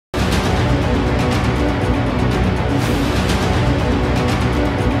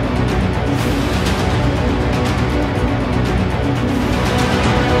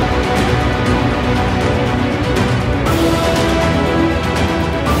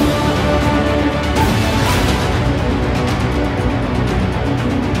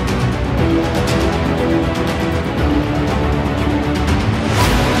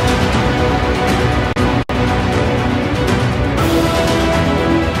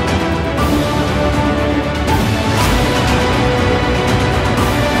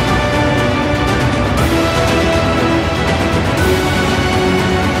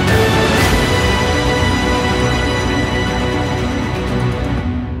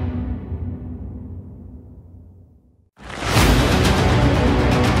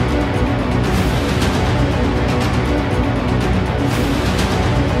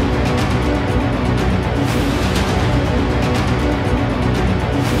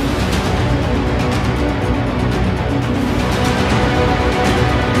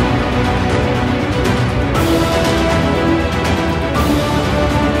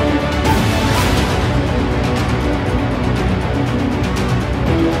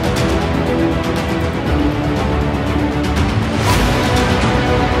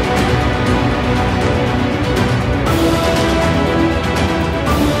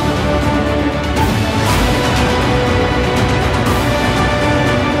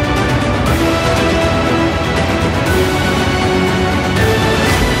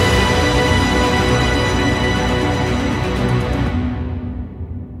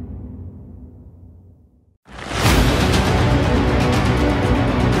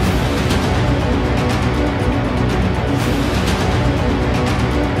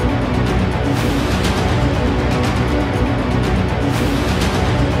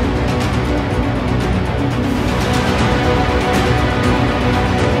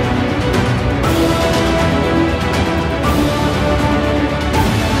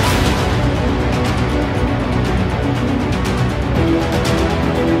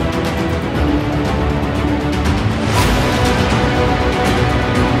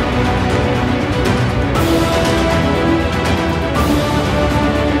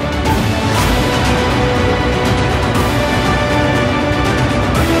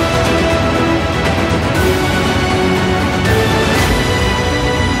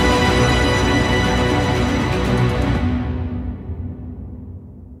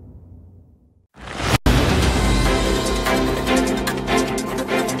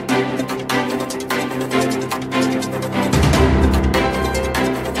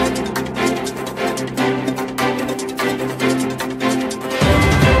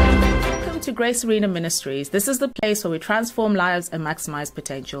Grace Arena Ministries, this is the place where we transform lives and maximize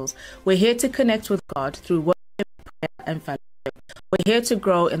potentials. We're here to connect with God through worship, prayer, and fellowship. We're here to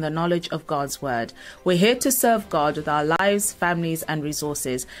grow in the knowledge of God's word. We're here to serve God with our lives, families, and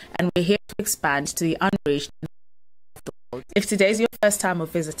resources. And we're here to expand to the unreached. If today's your first time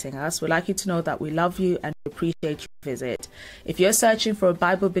of visiting us, we'd like you to know that we love you and we appreciate your visit. If you're searching for a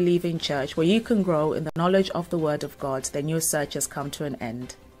Bible-believing church where you can grow in the knowledge of the Word of God, then your search has come to an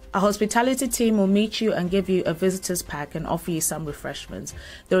end. Our hospitality team will meet you and give you a visitor's pack and offer you some refreshments.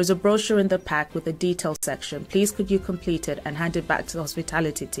 There is a brochure in the pack with a detailed section. Please could you complete it and hand it back to the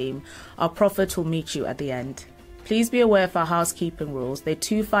hospitality team. Our prophet will meet you at the end. Please be aware of our housekeeping rules. There are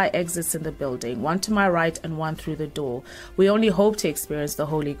 2 fire exits in the building, one to my right and one through the door. We only hope to experience the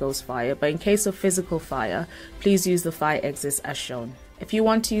Holy Ghost fire, but in case of physical fire, please use the fire exits as shown. If you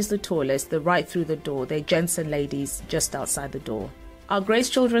want to use the toilets, they're right through the door. They're gents and ladies just outside the door. Our Grace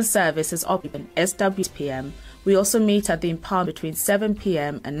Children's Service is open SW PM. We also meet at the Empowerment between 7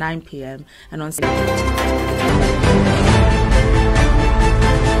 p.m. and 9 p.m. and on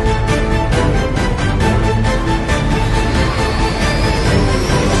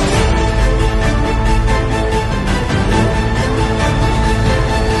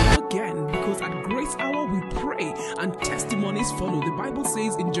and testimonies follow. The Bible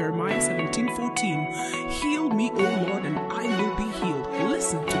says in Jeremiah 17:14, "Heal me, O Lord, and I will be healed."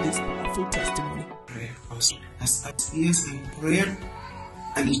 Listen to this powerful testimony. As years in prayer,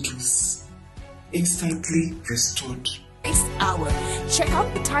 and it was instantly restored. This hour. Check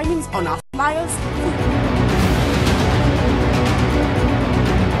out the timings on our flyers.